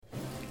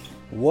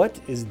What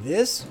is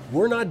this?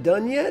 We're not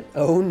done yet?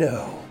 Oh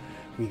no.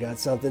 We got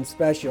something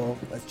special.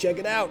 Let's check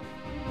it out.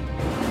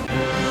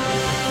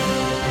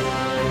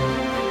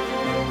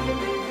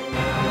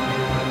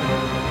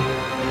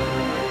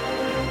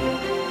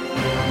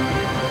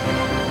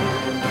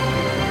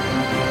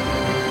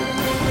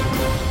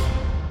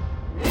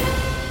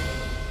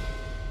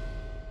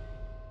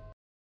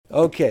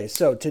 Okay,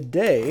 so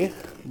today,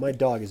 my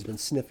dog has been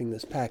sniffing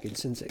this package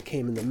since it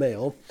came in the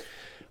mail.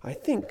 I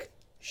think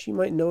she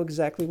might know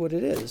exactly what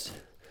it is.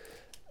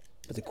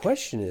 But the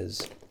question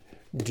is,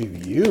 do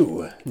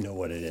you know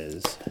what it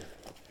is?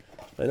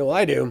 I know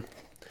I do.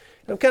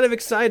 I'm kind of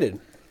excited.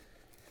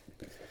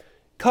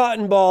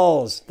 Cotton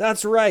balls!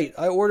 That's right,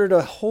 I ordered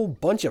a whole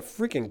bunch of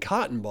freaking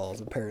cotton balls,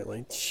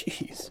 apparently.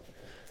 Jeez.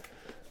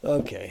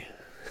 Okay.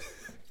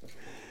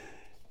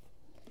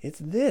 It's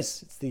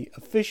this. It's the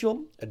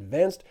official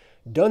Advanced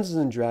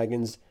Dungeons &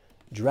 Dragons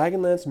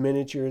Dragonlance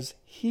Miniatures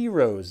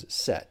Heroes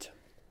set.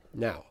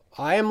 Now,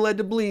 I am led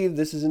to believe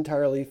this is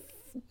entirely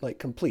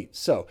complete.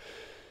 So,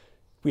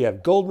 we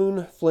have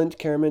Goldmoon, Flint,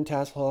 Caraman,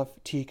 Tasselhoff,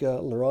 Tika,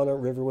 Lorana,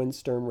 Riverwind,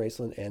 Sturm,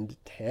 Raceland, and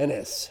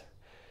Tanis.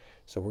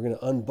 So we're going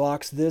to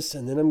unbox this,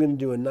 and then I'm going to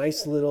do a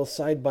nice little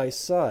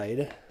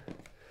side-by-side.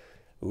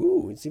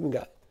 Ooh, it's even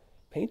got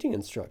painting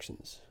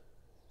instructions.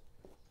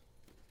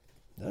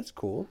 That's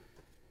cool.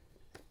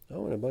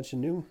 Oh, and a bunch of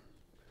new,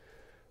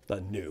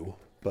 not new,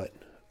 but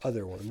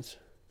other ones.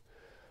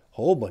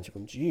 Whole bunch of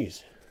them,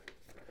 jeez.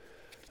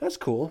 That's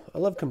cool. I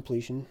love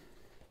completion.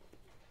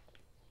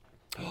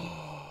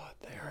 Oh,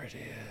 there it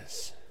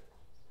is.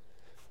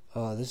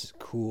 Oh, this is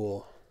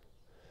cool.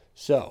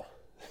 So,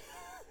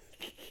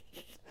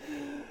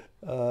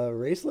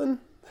 Raceland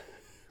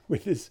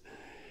with his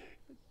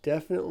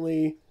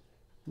definitely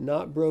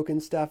not broken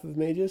Staff of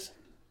Mages.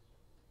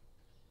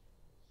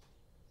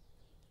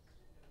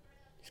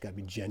 Got to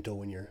be gentle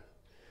when you're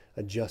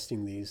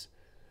adjusting these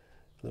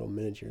little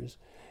miniatures.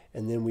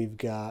 And then we've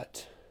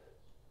got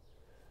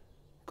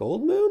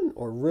Goldmoon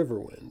or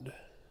Riverwind.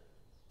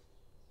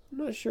 I'm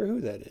not sure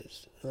who that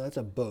is. Oh, that's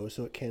a bow,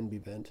 so it can be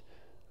bent.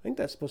 I think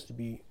that's supposed to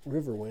be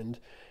Riverwind.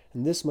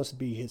 And this must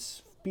be his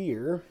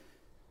spear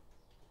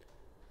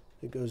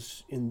that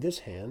goes in this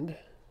hand.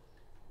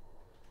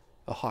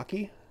 A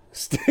hockey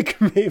stick,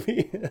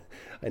 maybe.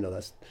 I know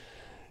that's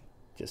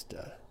just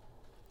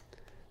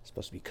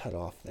supposed to be cut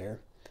off there.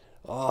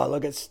 Oh,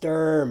 look at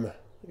Sturm.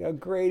 Look how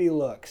great he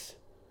looks.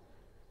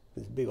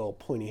 This big old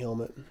pointy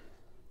helmet.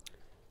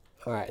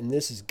 All right, and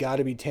this has got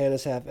to be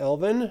Tanis Half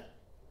Elven.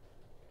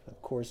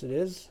 Of course it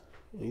is.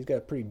 And he's got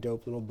a pretty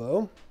dope little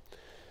bow.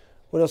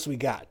 What else we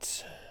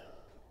got?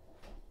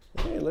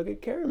 Hey, look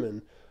at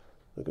Caraman.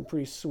 Looking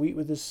pretty sweet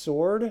with his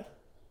sword.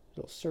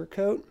 Little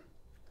surcoat.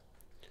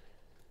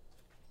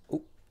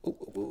 Ooh, ooh,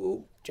 ooh,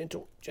 ooh.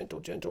 Gentle, gentle,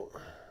 gentle.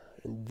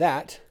 And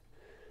that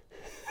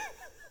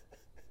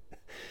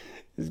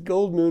is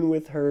Goldmoon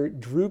with her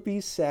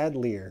droopy sad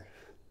leer.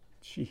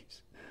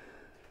 Jeez.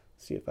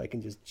 See if I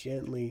can just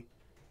gently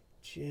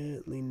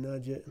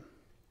nudge it.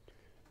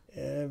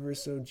 Ever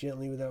so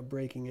gently without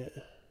breaking it.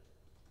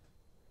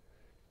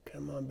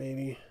 Come on,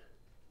 baby.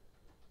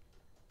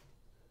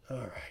 All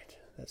right.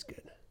 That's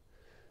good.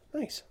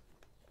 Nice.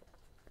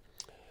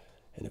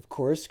 And of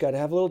course, got to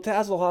have a little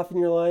Tasselhoff in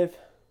your life.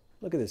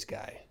 Look at this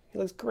guy. He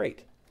looks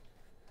great.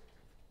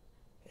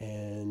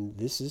 And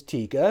this is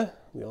Tika.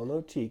 We all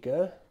know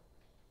Tika.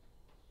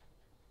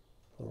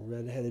 Little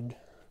red-headed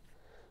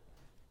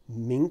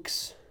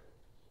minx.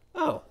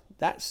 Oh,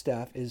 that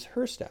staff is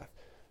her staff.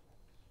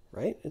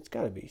 Right? It's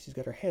got to be. She's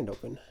got her hand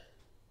open.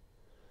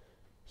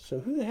 So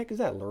who the heck is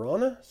that?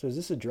 Lorana? So is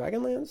this a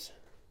Dragonlance?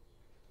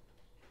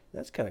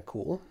 That's kind of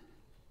cool.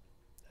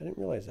 I didn't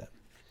realize that.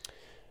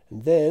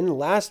 And then,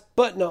 last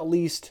but not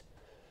least,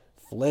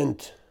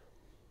 Flint.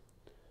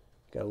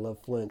 Gotta love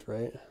Flint,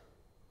 right?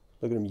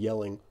 Look at him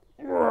yelling.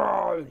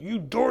 You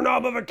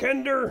doorknob of a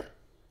kender!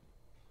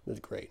 That's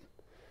great.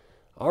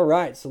 All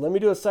right, so let me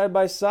do a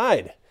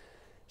side-by-side.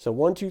 So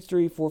 1, 2,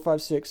 3, 4,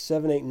 5, 6,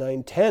 7, 8,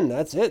 9, 10.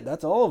 That's it.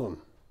 That's all of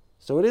them.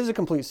 So it is a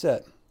complete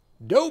set.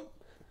 Dope!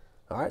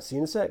 All right, see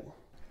you in a sec.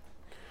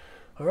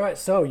 All right,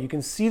 so you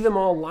can see them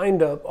all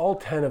lined up, all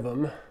 10 of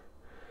them.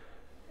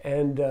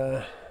 And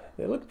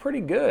they look pretty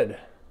good.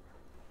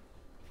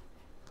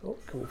 Oh,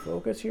 can we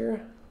focus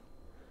here?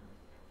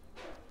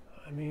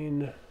 I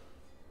mean,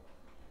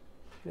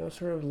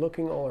 sort of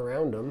looking all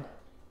around them.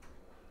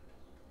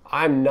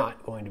 I'm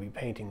not going to be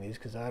painting these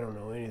because I don't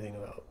know anything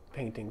about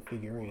painting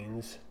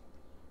figurines.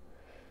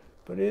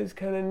 But it is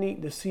kind of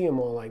neat to see them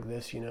all like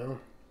this,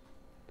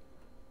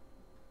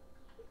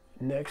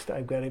 Next,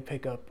 I've got to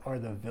pick up are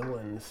the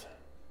villains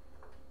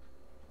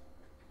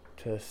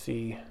to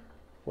see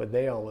what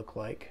they all look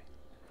like.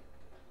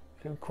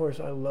 And of course,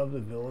 I love the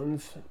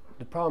villains.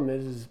 The problem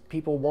is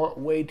people want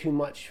way too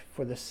much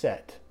for the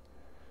set.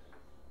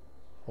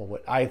 Well,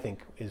 what I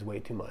think is way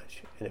too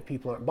much. And if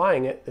people aren't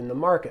buying it, then the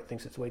market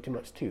thinks it's way too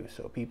much too.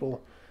 So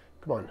people,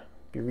 come on,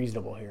 be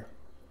reasonable here.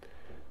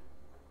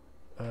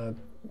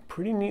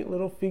 Pretty neat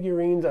little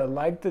figurines. I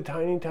like the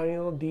tiny, tiny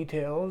little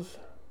details.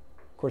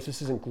 Of course,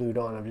 this isn't glued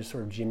on. I've just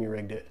sort of jimmy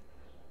rigged it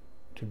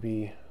to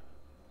be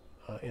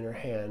in her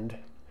hand,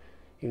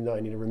 even though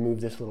I need to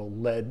remove this little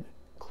lead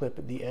clip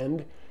at the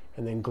end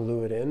and then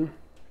glue it in.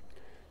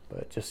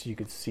 But just so you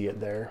could see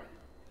it there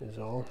is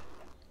all.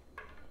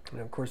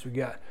 And of course we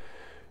got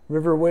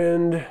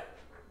Riverwind.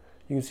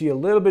 You can see a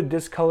little bit of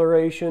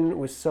discoloration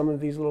with some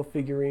of these little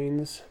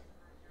figurines.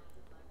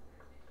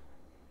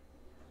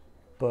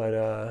 But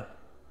I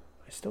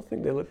still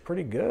think they look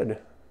pretty good,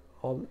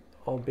 all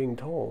being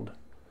told.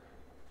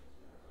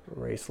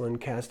 Raceland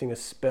casting a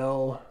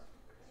spell,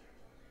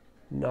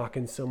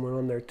 knocking someone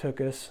on their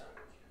tuchus,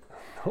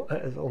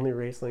 as only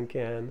Raceland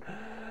can.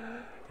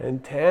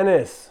 And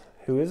Tanis,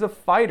 who is a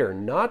fighter,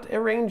 not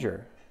a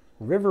ranger.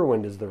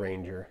 Riverwind is the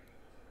ranger.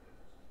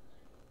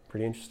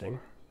 Pretty interesting.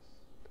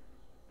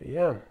 But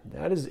yeah,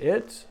 that is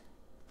it.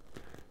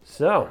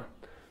 So,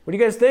 what do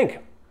you guys think?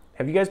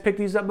 Have you guys picked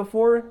these up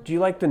before? Do you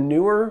like the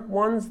newer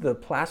ones, the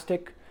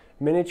plastic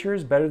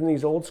miniatures, better than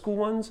these old school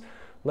ones?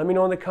 Let me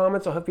know in the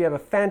comments. I hope you have a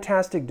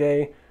fantastic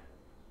day.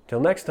 Till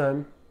next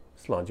time,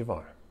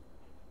 Slanjavar.